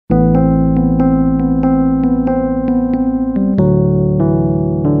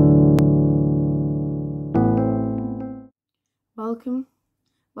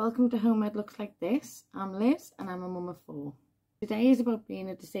Welcome to Home Ed Looks Like This. I'm Liz and I'm a mum of 4. Today is about being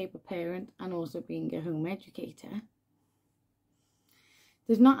a disabled parent and also being a home educator.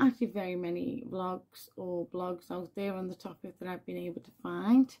 There's not actually very many vlogs or blogs out there on the topic that I've been able to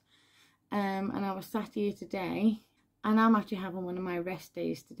find. And I was sat here today and I'm actually having one of my rest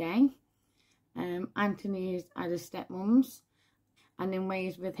days today. Anthony's at his stepmom's and in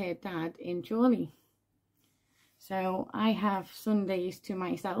Wales with her dad in Chorley. So I have Sundays to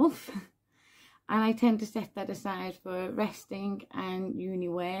myself and I tend to set that aside for resting and uni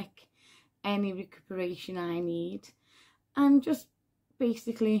work, any recuperation I need, and just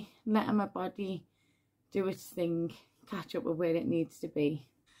basically letting my body do its thing, catch up with where it needs to be.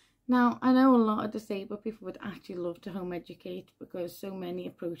 Now, I know a lot of disabled people would actually love to home educate because so many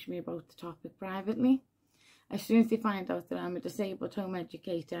approach me about the topic privately. As soon as they find out that I'm a disabled home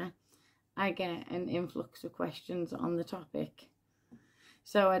educator, I get an influx of questions on the topic.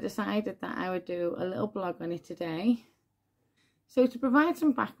 So I decided that I would do a little blog on it today. So to provide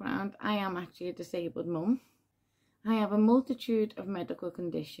some background, I am actually a disabled mum. I have a multitude of medical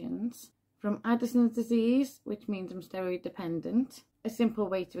conditions, from Addison's disease, which means I'm steroid dependent. A simple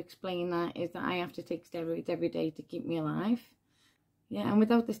way to explain that is that I have to take steroids every day to keep me alive. Yeah, and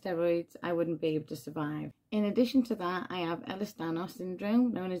without the steroids, I wouldn't be able to survive. In addition to that, I have Ehlers-Danlos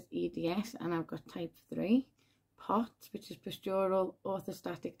syndrome, known as EDS, and I've got type 3. POTS, which is postural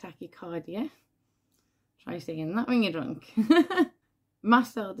orthostatic tachycardia. Try saying that when you're drunk.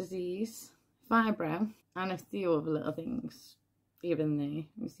 Mast cell disease, fibro, and a few other little things here and there.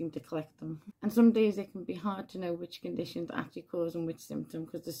 We seem to collect them. And some days it can be hard to know which conditions actually cause and which symptom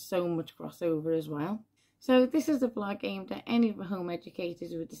because there's so much crossover as well. So this is a vlog aimed at any of the home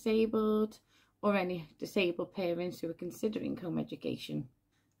educators who are disabled or any disabled parents who are considering home education.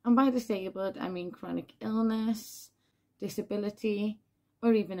 And by disabled, I mean chronic illness, disability,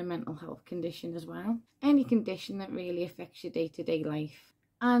 or even a mental health condition as well. Any condition that really affects your day-to-day life.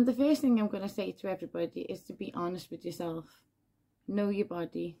 And the first thing I'm going to say to everybody is to be honest with yourself. Know your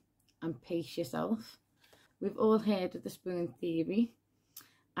body and pace yourself. We've all heard of the spoon theory.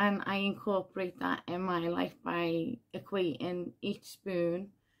 And I incorporate that in my life by equating each spoon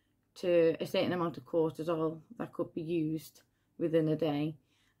to a certain amount of cortisol that could be used within a day.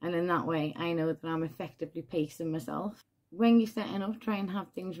 And in that way, I know that I'm effectively pacing myself. When you're setting up, try and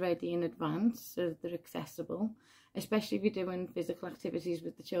have things ready in advance so that they're accessible, especially if you're doing physical activities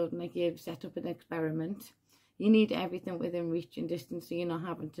with the children, like you've set up an experiment. You need everything within reach and distance so you're not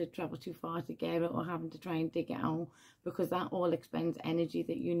having to travel too far to get it or having to try and dig it out, because that all expends energy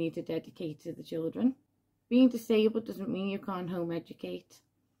that you need to dedicate to the children. Being disabled doesn't mean you can't home educate,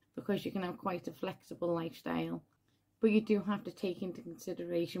 because you can have quite a flexible lifestyle. But you do have to take into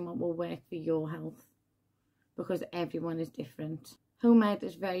consideration what will work for your health, because everyone is different. Home ed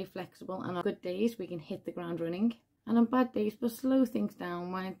is very flexible, and on good days we can hit the ground running. And on bad days we'll slow things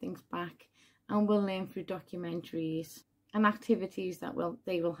down, wind things back, and we'll learn through documentaries and activities that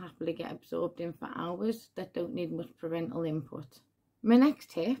they will happily get absorbed in for hours that don't need much parental input. My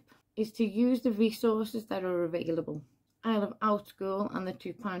next tip is to use the resources that are available. I love OutSchool and the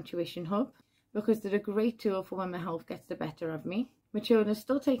 £2 tuition hub because they're a great tool for when my health gets the better of me. My children are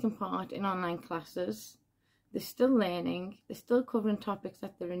still taking part in online classes, they're still learning, they're still covering topics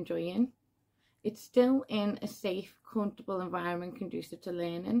that they're enjoying. It's still in a safe, comfortable environment conducive to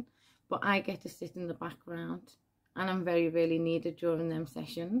learning, but I get to sit in the background and I'm very rarely needed during them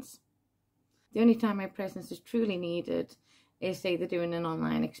sessions. The only time my presence is truly needed is, say, they're doing an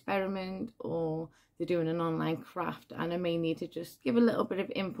online experiment or they're doing an online craft and I may need to just give a little bit of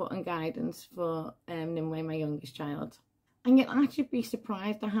input and guidance for Nimue, my youngest child. And you'll actually be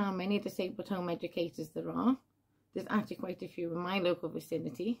surprised at how many disabled home educators there are. There's actually quite a few in my local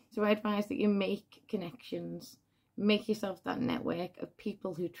vicinity. So I advise that you make connections. Make yourself that network of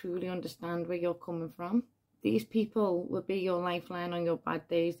people who truly understand where you're coming from. These people will be your lifeline on your bad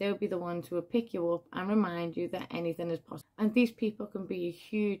days. They'll be the ones who will pick you up and remind you that anything is possible. And these people can be a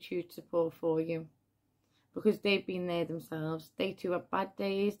huge, huge support for you because they've been there themselves. They too have bad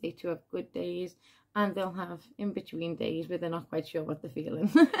days, they too have good days, and they'll have in-between days where they're not quite sure what they're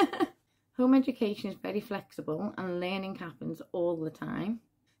feeling. Home education is very flexible and learning happens all the time.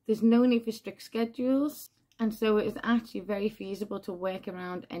 There's no need for strict schedules. And so it is actually very feasible to work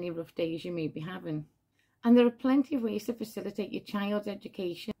around any rough days you may be having. And there are plenty of ways to facilitate your child's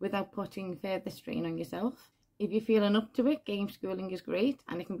education without putting further strain on yourself. If you're feeling up to it, game schooling is great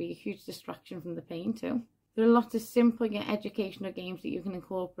and it can be a huge distraction from the pain too. There are lots of simple yet educational games that you can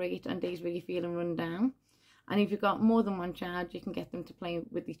incorporate on days where you're feeling run down. And if you've got more than one child, you can get them to play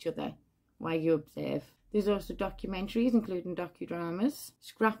with each other while you observe. There's also documentaries, including docudramas,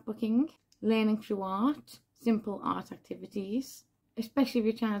 scrapbooking, learning through art, simple art activities, especially if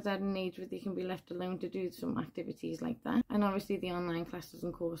your child's at an age where they can be left alone to do some activities like that. And obviously the online classes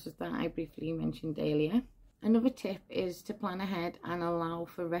and courses that I briefly mentioned earlier. Another tip is to plan ahead and allow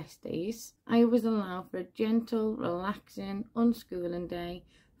for rest days. I always allow for a gentle, relaxing, unschooling day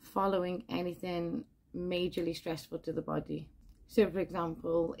following anything majorly stressful to the body. So for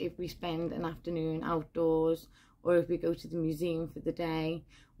example, if we spend an afternoon outdoors, or if we go to the museum for the day,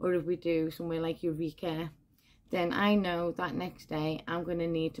 or if we do somewhere like Eureka, then I know that next day I'm going to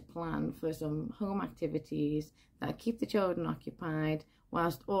need to plan for some home activities that keep the children occupied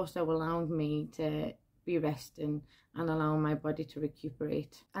whilst also allowing me to be resting and allowing my body to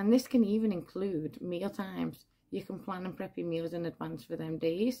recuperate. And this can even include meal times. You can plan and prep your meals in advance for them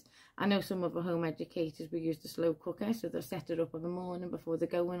days. I know some of the home educators will use the slow cooker, so they'll set it up in the morning before they're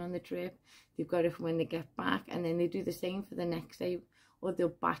going on the trip. They've got it for when they get back, and then they do the same for the next day, or they'll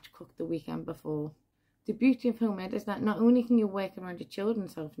batch cook the weekend before. The beauty of home ed is that not only can you work around your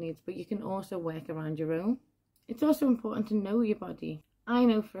children's health needs, but you can also work around your own. It's also important to know your body. I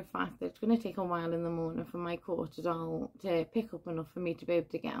know for a fact that it's going to take a while in the morning for my cortisol to pick up enough for me to be able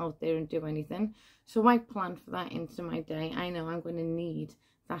to get out there and do anything. So I plan for that into my day. I know I'm going to need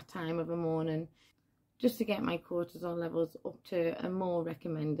that time of the morning just to get my cortisol levels up to a more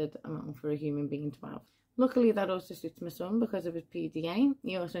recommended amount for a human being to have. Luckily, that also suits my son because of his PDA.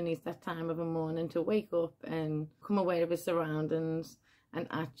 He also needs that time of the morning to wake up and become aware of his surroundings and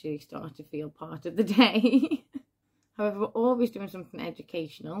actually start to feel part of the day. However, we're always doing something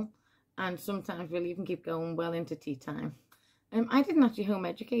educational, and sometimes we'll even keep going well into tea time. I didn't actually home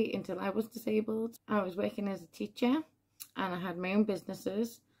educate until I was disabled. I was working as a teacher and I had my own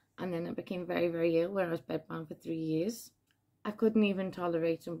businesses, and then I became very, very ill where I was bedbound for 3 years. I couldn't even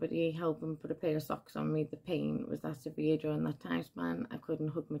tolerate somebody helping put a pair of socks on me. The pain was that severe during that time span. I couldn't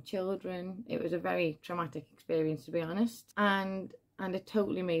hug my children. It was a very traumatic experience, to be honest, and it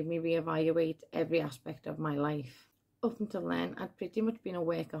totally made me reevaluate every aspect of my life. Up until then, I'd pretty much been a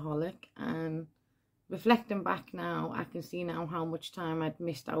workaholic, and reflecting back now, I can see now how much time I'd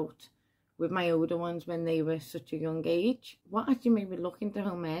missed out with my older ones when they were such a young age. What actually made me look into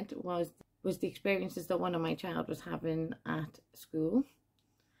home ed was the experiences that one of my child was having at school.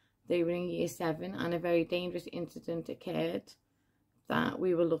 They were in year 7 and a very dangerous incident occurred that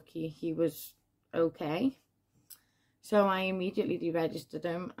we were lucky he was okay. So I immediately deregistered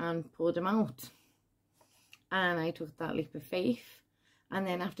him and pulled him out. And I took that leap of faith. And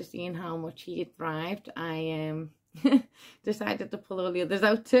then after seeing how much he had thrived, I decided to pull all the others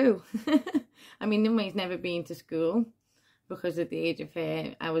out too. I mean, Nimway's never been to school because at the age of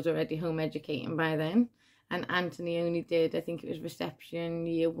her, I was already home educating by then. And Anthony only did, I think it was reception,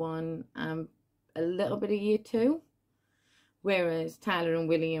 year 1, a little bit of year 2. Whereas Tyler and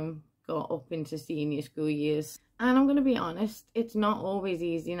William got up into senior school years. And I'm going to be honest, it's not always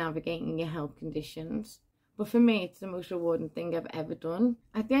easy navigating your health conditions. But for me, it's the most rewarding thing I've ever done.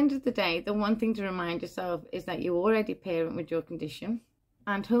 At the end of the day, the one thing to remind yourself is that you're already a parent with your condition.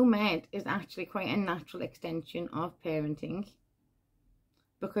 And home ed is actually quite a natural extension of parenting,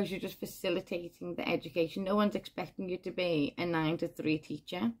 because you're just facilitating the education. No one's expecting you to be a 9 to 3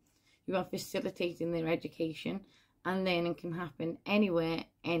 teacher. You are facilitating their education, and learning can happen anywhere,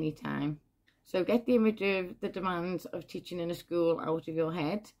 anytime. So get the image of the demands of teaching in a school out of your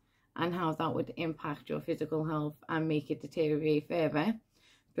head and how that would impact your physical health and make it deteriorate further,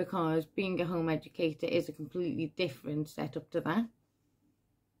 because being a home educator is a completely different setup to that.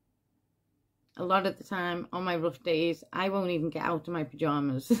 A lot of the time on my rough days, I won't even get out of my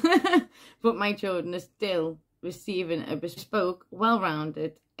pyjamas, but my children are still receiving a bespoke,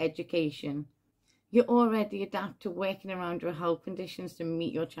 well-rounded education. You already adapt to working around your health conditions to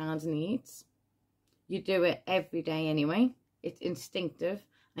meet your child's needs. You do it every day anyway. It's instinctive,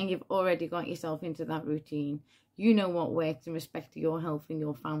 and you've already got yourself into that routine. You know what works in respect to your health and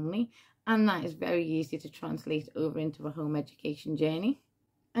your family, and that is very easy to translate over into a home education journey.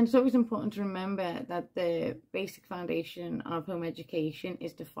 And it's always important to remember that the basic foundation of home education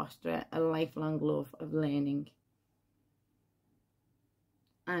is to foster a lifelong love of learning.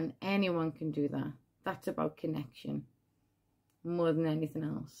 And anyone can do that. That's about connection more than anything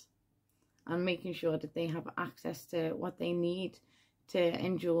else. And making sure that they have access to what they need to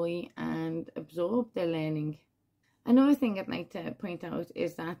enjoy and absorb their learning. Another thing I'd like to point out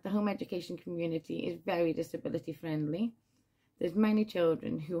is that the home education community is very disability friendly. There's many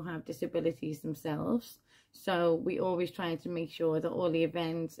children who have disabilities themselves, so we always try to make sure that all the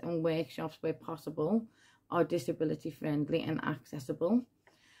events and workshops where possible are disability friendly and accessible.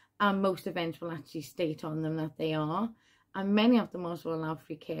 and most events will actually state on them that they are. And many of them also allow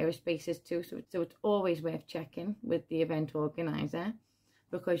free carer spaces too, so it's always worth checking with the event organiser,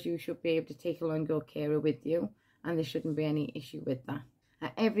 because you should be able to take along your carer with you, and there shouldn't be any issue with that.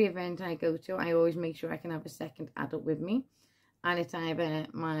 At every event I go to, I always make sure I can have a second adult with me, and it's either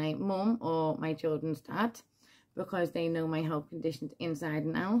my mum or my children's dad, because they know my health conditions inside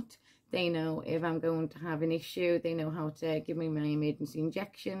and out. They know if I'm going to have an issue, they know how to give me my emergency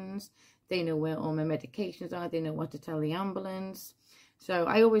injections, they know where all my medications are, they know what to tell the ambulance. So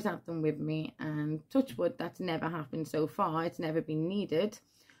I always have them with me, and touch wood, that's never happened so far, it's never been needed,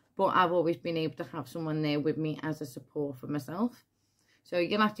 but I've always been able to have someone there with me as a support for myself. So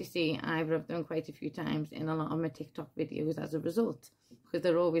you'll actually see I've done quite a few times in a lot of my TikTok videos as a result, because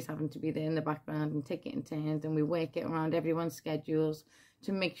they're always having to be there in the background and take it in turns, and we work it around everyone's schedules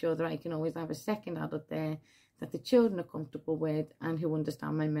to make sure that I can always have a second adult there that the children are comfortable with and who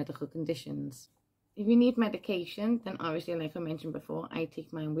understand my medical conditions. If you need medication, then obviously, like I mentioned before, I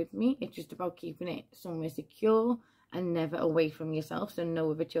take mine with me. It's just about keeping it somewhere secure and never away from yourself, so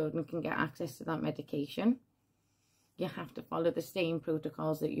no other children can get access to that medication. You have to follow the same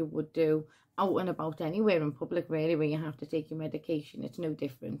protocols that you would do out and about anywhere in public, really, where you have to take your medication. It's no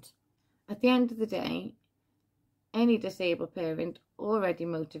different. At the end of the day, any disabled parent already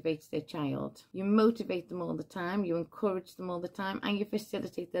motivates their child. You motivate them all the time, you encourage them all the time, and you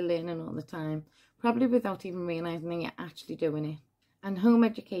facilitate their learning all the time, probably without even realising that you're actually doing it. And home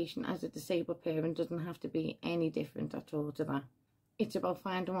education as a disabled parent doesn't have to be any different at all to that. It's about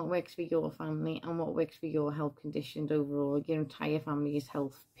finding what works for your family and what works for your health conditions overall, your entire family's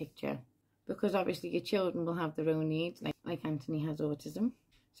health picture. Because obviously your children will have their own needs, like Anthony has autism.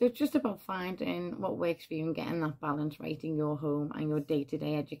 So it's just about finding what works for you and getting that balance right in your home and your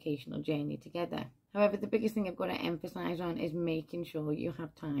day-to-day educational journey together. However, the biggest thing I've got to emphasise on is making sure you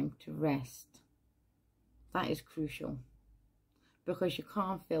have time to rest. That is crucial, because you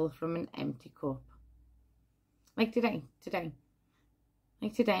can't fill from an empty cup. Like today,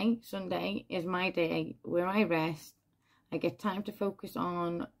 Sunday, is my day where I rest. I get time to focus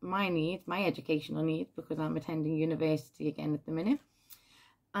on my needs, my educational needs, because I'm attending university again at the minute.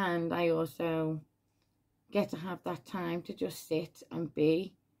 And I also get to have that time to just sit and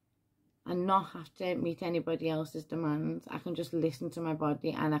be and not have to meet anybody else's demands. I can just listen to my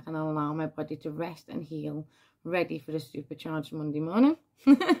body, and I can allow my body to rest and heal, ready for a supercharged Monday morning.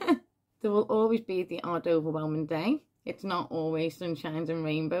 There will always be the odd overwhelming day. It's not always sunshines and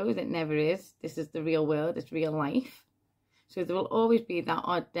rainbows. It never is. This is the real world. It's real life. So there will always be that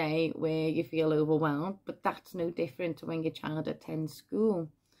odd day where you feel overwhelmed, but that's no different to when your child attends school.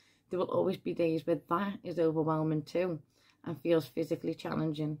 There will always be days where that is overwhelming too and feels physically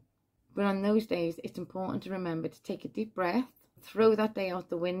challenging. But on those days, it's important to remember to take a deep breath, throw that day out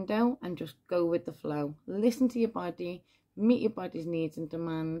the window and just go with the flow. Listen to your body, meet your body's needs and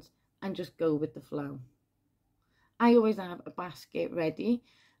demands, and just go with the flow. I always have a basket ready,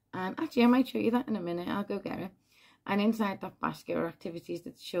 and actually I might show you that in a minute. I'll go get it. And inside that basket are activities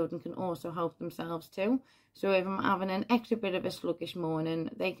that the children can also help themselves too. So if I'm having an extra bit of a sluggish morning,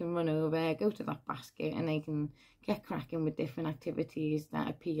 they can run over, go to that basket, and they can get cracking with different activities that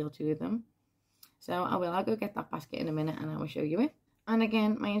appeal to them. So I'll go get that basket in a minute and I will show you it. And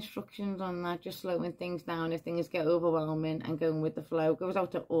again, my instructions on that, just slowing things down if things get overwhelming and going with the flow, goes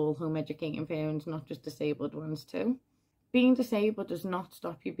out to all home educating parents, not just disabled ones too. Being disabled does not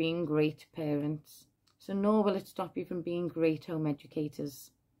stop you being great parents. So nor will it stop you from being great home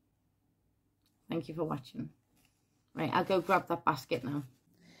educators. Thank you for watching. Right, I'll go grab that basket now.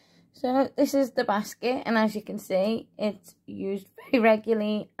 So this is the basket, and as you can see, it's used very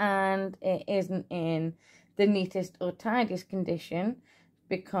regularly and it isn't in the neatest or tidiest condition,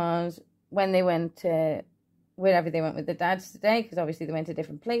 because when they went to wherever they went with the dads today, because obviously they went to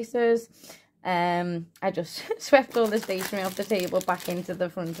different places, I just swept all the stationery off the table back into the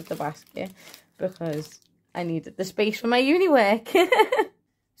front of the basket because I needed the space for my uni work.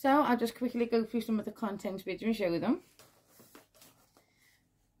 So I'll just quickly go through some of the contents with you and show them.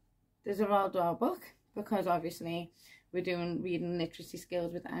 There's a Roald Dahl book, because obviously we're doing reading literacy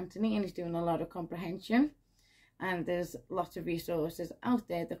skills with Anthony and he's doing a lot of comprehension. And there's lots of resources out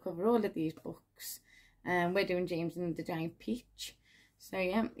there that cover all of these books. We're doing James and the Giant Peach. So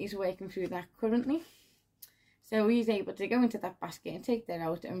yeah, he's working through that currently. So he's able to go into that basket and take that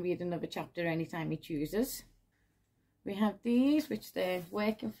out and read another chapter anytime he chooses. We have these, which they're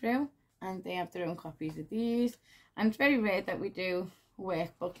working through, and they have their own copies of these. And it's very rare that we do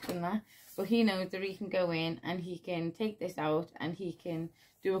workbooks and that, but he knows that he can go in and he can take this out and he can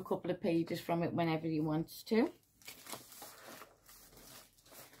do a couple of pages from it whenever he wants to.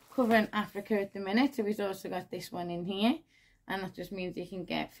 covering Africa at the minute, so he's also got this one in here, and that just means he can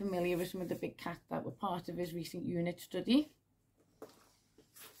get familiar with some of the big cats that were part of his recent unit study.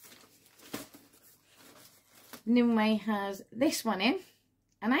 Nimue has this one in,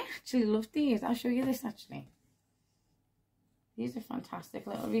 and I actually love these. I'll show you this actually. These are fantastic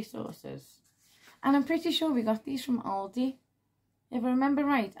little resources, and I'm pretty sure we got these from Aldi. If I remember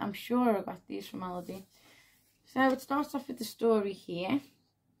right, I'm sure I got these from Aldi. So it starts off with the story here,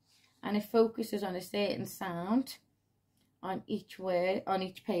 and it focuses on a certain sound on each word, on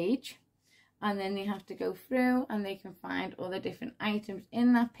each page, and then they have to go through and they can find all the different items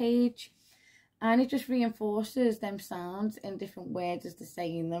in that page, and it just reinforces them sounds in different words as they're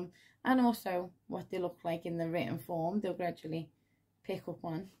saying them, and also what they look like in the written form they'll gradually pick up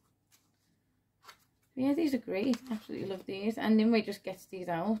on. Yeah, these are great. Absolutely love these. And Nimue just gets these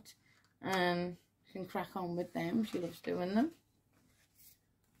out and can crack on with them. She loves doing them.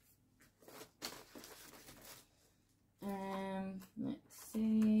 Let's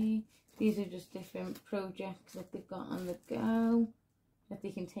see. These are just different projects that they've got on the go that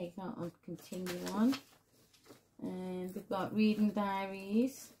they can take out and continue on. And they've got reading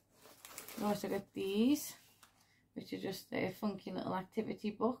diaries. They've also got these, which are just funky little activity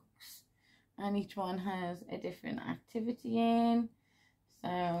books, and each one has a different activity in.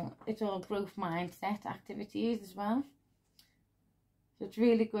 So it's all growth mindset activities as well. So it's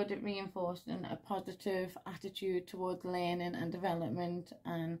really good at reinforcing a positive attitude towards learning and development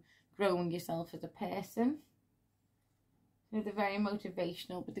and growing yourself as a person. So they're very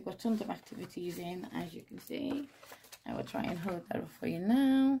motivational, but they've got tons of activities in, as you can see. I will try and hold that up for you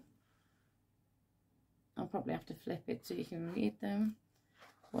now. I'll probably have to flip it so you can read them.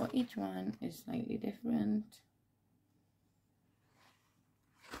 But each one is slightly different.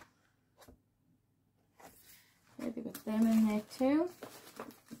 Yeah, they've got them in there too.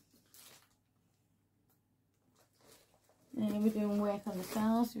 And we're doing work on the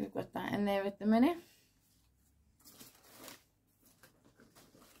cells, so we've got that in there at the minute.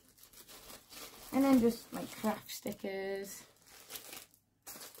 And then just like craft stickers,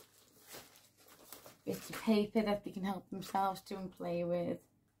 bits of paper that they can help themselves to and play with.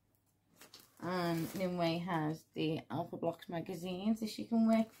 And Nimue has the Alpha Blocks magazines that she can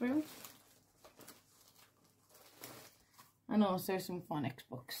work through. And also some phonics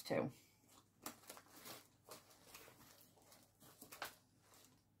books too.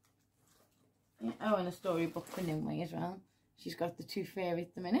 Yeah. Oh, and a storybook for Nimue as well. She's got the two fairies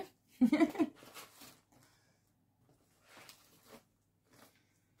at the minute.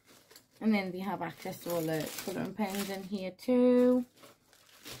 And then they have access to all the colouring pens in here too.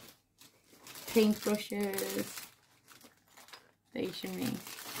 Paintbrushes. Stationery.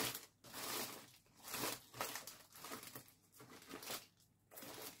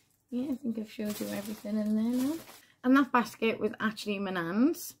 Yeah, I think I've showed you everything in there now. And that basket was actually my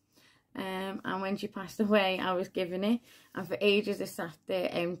nan's. And when she passed away, I was given it. And for ages it sat there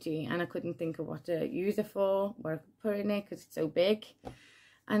empty, and I couldn't think of what to use it for, where I could put it in it, because it's so big.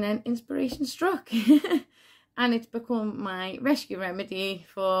 And then inspiration struck. And it's become my rescue remedy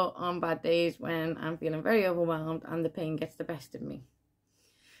for on bad days when I'm feeling very overwhelmed and the pain gets the best of me.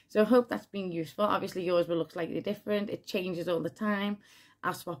 So I hope that's been useful. Obviously yours will look slightly different. It changes all the time.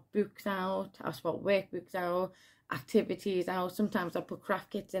 I'll swap books out, I'll swap workbooks out, activities out. Sometimes I'll put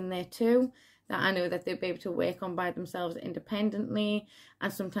craft kits in there too, that I know that they'll be able to work on by themselves independently.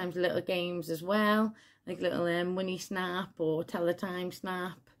 And sometimes little games as well, like little money snap or tell the time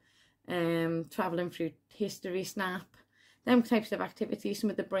snap, travelling through history snap. Them types of activities. Some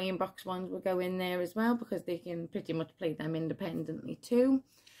of the brain box ones will go in there as well, because they can pretty much play them independently too.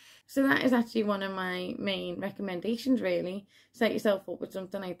 So that is actually one of my main recommendations, really. Set yourself up with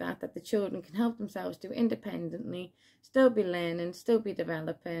something like that, that the children can help themselves do independently, still be learning, still be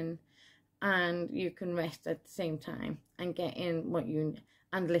developing, and you can rest at the same time and get in what you,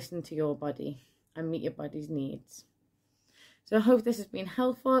 and listen to your body and meet your body's needs. So I hope this has been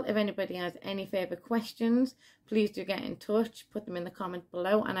helpful. If anybody has any further questions, please do get in touch, put them in the comment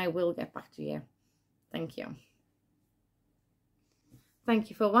below, and I will get back to you. Thank you.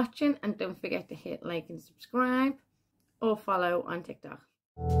 Thank you for watching, and don't forget to hit like and subscribe or follow on TikTok.